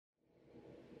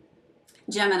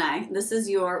Gemini, this is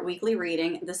your weekly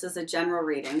reading. This is a general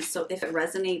reading, so if it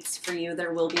resonates for you,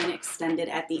 there will be an extended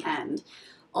at the end.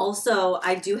 Also,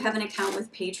 I do have an account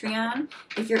with Patreon.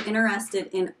 If you're interested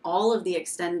in all of the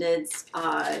extendeds,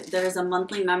 there's a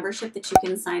monthly membership that you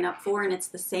can sign up for, and it's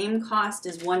the same cost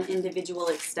as one individual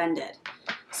extended.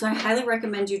 So I highly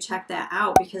recommend you check that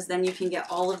out, because then you can get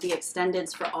all of the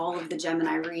extendeds for all of the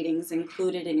Gemini readings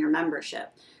included in your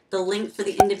membership. The link for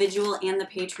the individual and the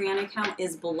Patreon account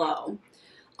is below.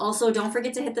 Also, don't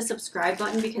forget to hit the subscribe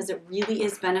button, because it really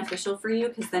is beneficial for you,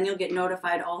 because then you'll get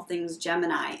notified all things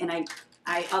Gemini. And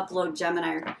I upload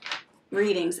Gemini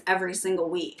readings every single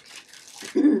week.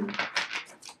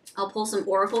 I'll pull some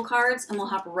oracle cards and we'll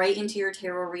hop right into your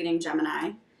tarot reading,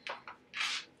 Gemini.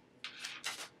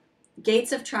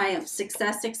 Gates of Triumph.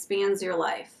 Success expands your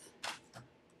life.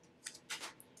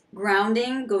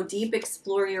 Grounding. Go deep.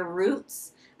 Explore your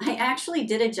roots. I actually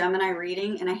did a Gemini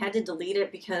reading and I had to delete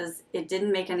it because it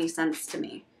didn't make any sense to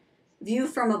me. View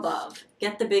from above.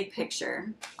 Get the big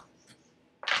picture.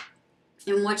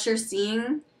 And what you're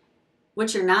seeing,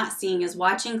 what you're not seeing is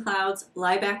watching clouds,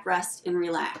 lie back, rest, and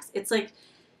relax. It's like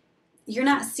you're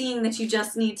not seeing that you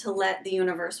just need to let the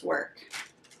universe work.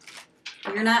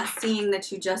 You're not seeing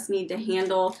that you just need to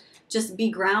handle, just be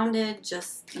grounded,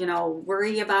 just, you know,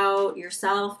 worry about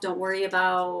yourself. Don't worry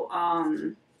about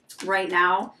right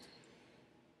now.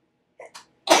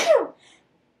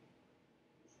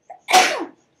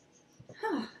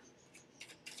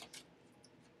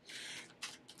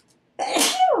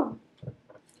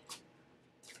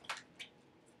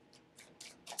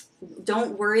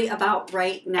 Don't worry about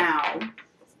right now.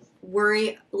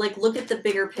 Worry, like, look at the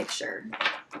bigger picture.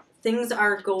 Things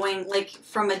are going, like,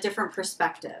 from a different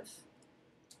perspective.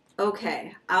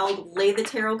 Okay, I'll lay the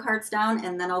tarot cards down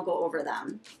and then I'll go over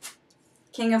them.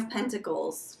 King of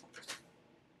Pentacles,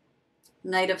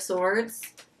 Knight of Swords,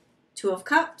 Two of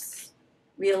Cups,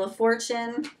 Wheel of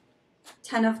Fortune,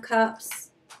 Ten of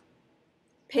Cups,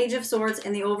 Page of Swords,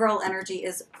 and the overall energy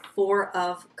is Four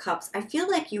of Cups. I feel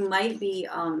like you might be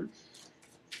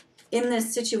in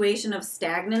this situation of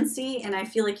stagnancy, and I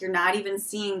feel like you're not even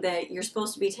seeing that you're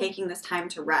supposed to be taking this time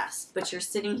to rest, but you're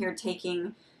sitting here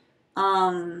taking,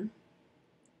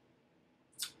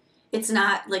 it's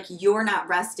not like you're not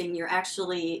resting, you're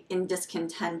actually in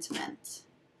discontentment.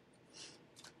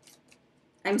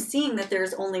 I'm seeing that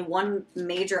there's only one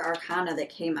major arcana that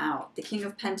came out. The King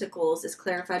of Pentacles is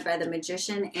clarified by the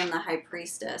Magician and the High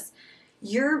Priestess.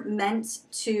 You're meant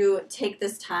to take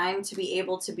this time to be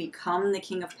able to become the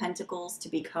King of Pentacles, to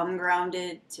become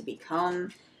grounded, to become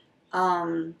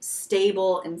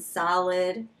stable and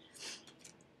solid.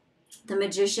 The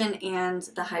Magician and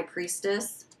the High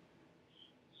Priestess.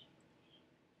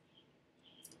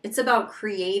 It's about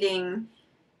creating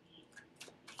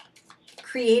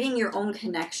your own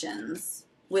connections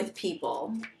with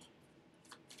people.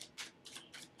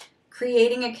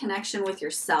 Creating a connection with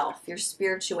yourself, your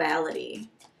spirituality.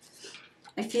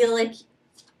 I feel like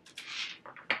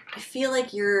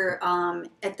you're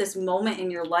at this moment in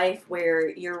your life where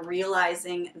you're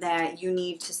realizing that you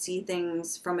need to see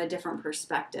things from a different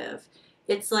perspective.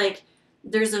 It's like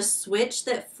there's a switch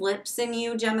that flips in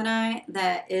you, Gemini,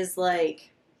 that is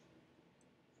like,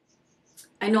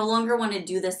 I no longer want to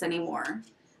do this anymore.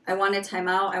 I want to time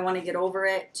out. I want to get over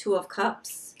it. Two of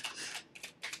Cups.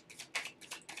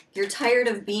 You're tired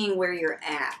of being where you're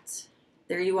at.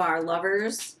 There you are,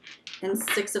 Lovers and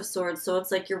Six of Swords. So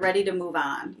it's like you're ready to move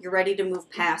on. You're ready to move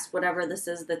past whatever this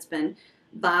is that's been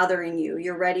bothering you.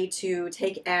 You're ready to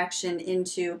take action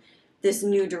into this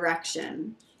new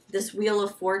direction. This Wheel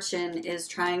of Fortune is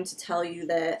trying to tell you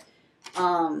that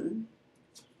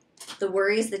the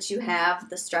worries that you have,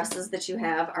 the stresses that you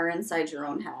have are inside your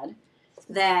own head.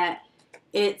 That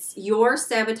you're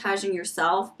sabotaging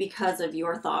yourself because of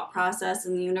your thought process,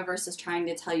 and the universe is trying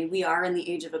to tell you we are in the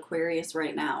age of Aquarius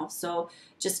right now. So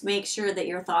just make sure that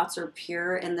your thoughts are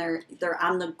pure and they're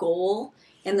on the goal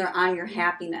and they're on your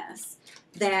happiness.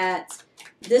 That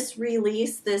this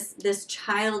release, this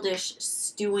childish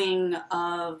stewing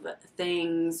of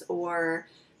things or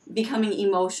becoming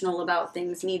emotional about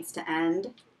things needs to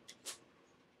end.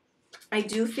 I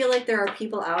do feel like there are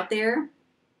people out there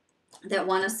that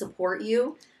want to support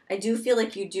you. I do feel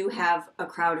like you do have a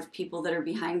crowd of people that are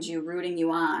behind you, rooting you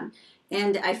on.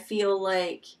 And I feel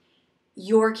like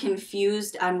you're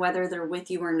confused on whether they're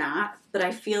with you or not. But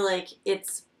I feel like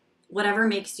it's whatever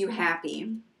makes you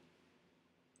happy.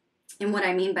 And what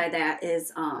I mean by that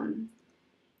is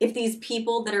if these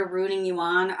people that are rooting you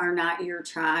on are not your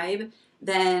tribe,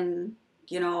 then,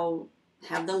 you know,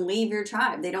 have them leave your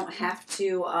tribe. They don't have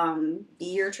to be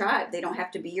your tribe. They don't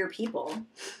have to be your people.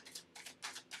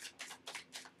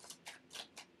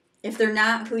 If they're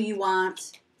not who you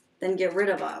want, then get rid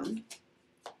of them.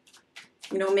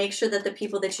 You know, make sure that the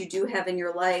people that you do have in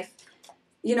your life,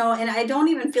 you know, and I don't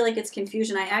even feel like it's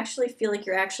confusion. I actually feel like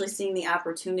you're actually seeing the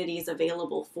opportunities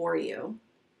available for you.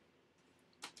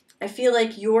 I feel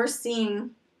like you're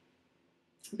seeing,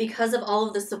 because of all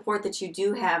of the support that you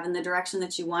do have in the direction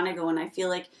that you want to go, and I feel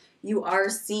like you are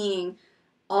seeing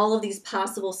all of these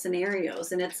possible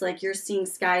scenarios, and it's like you're seeing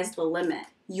sky's the limit.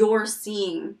 You're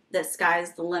seeing that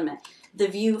sky's the limit. The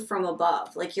view from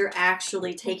above. Like you're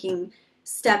actually taking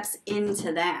steps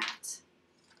into that.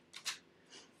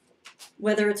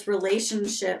 Whether it's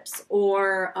relationships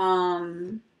or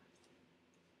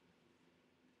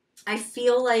I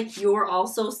feel like you're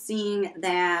also seeing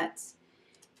that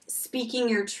speaking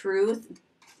your truth,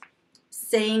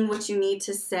 saying what you need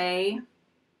to say,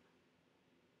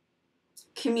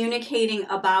 communicating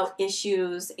about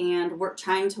issues and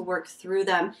trying to work through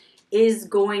them is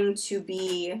going to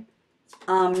be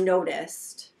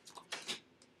noticed.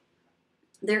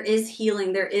 There is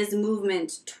healing. There is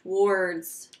movement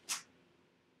towards.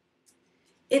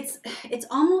 It's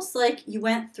almost like you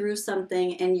went through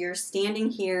something and you're standing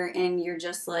here and you're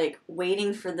just like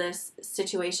waiting for this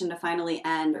situation to finally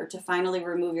end or to finally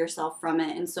remove yourself from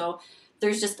it. And so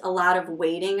there's just a lot of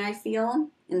waiting, I feel,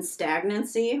 and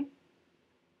stagnancy.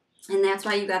 And that's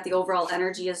why you got the overall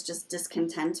energy as just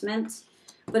discontentment.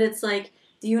 But it's like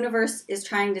the universe is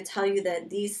trying to tell you that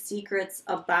these secrets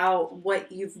about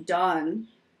what you've done,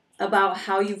 about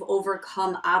how you've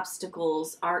overcome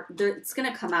obstacles, it's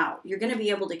going to come out. You're going to be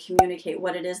able to communicate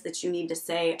what it is that you need to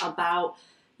say about,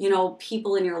 you know,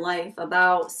 people in your life,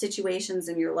 about situations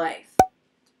in your life.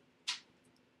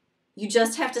 You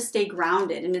just have to stay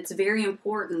grounded, and it's very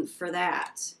important for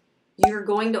that. You're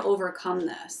going to overcome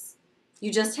this.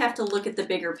 You just have to look at the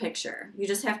bigger picture. You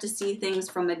just have to see things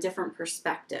from a different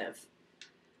perspective.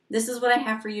 This is what I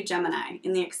have for you, Gemini.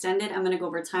 In the extended, I'm going to go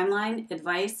over timeline,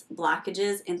 advice,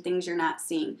 blockages, and things you're not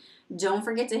seeing. Don't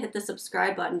forget to hit the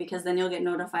subscribe button because then you'll get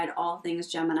notified all things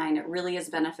Gemini, and it really is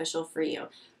beneficial for you.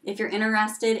 If you're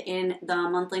interested in the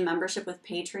monthly membership with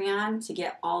Patreon to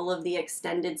get all of the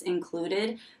extendeds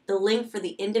included, the link for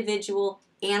the individual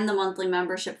and the monthly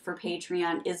membership for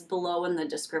Patreon is below in the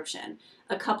description.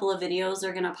 A couple of videos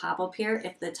are going to pop up here.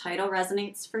 If the title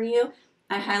resonates for you,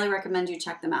 I highly recommend you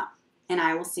check them out. And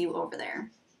I will see you over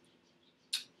there.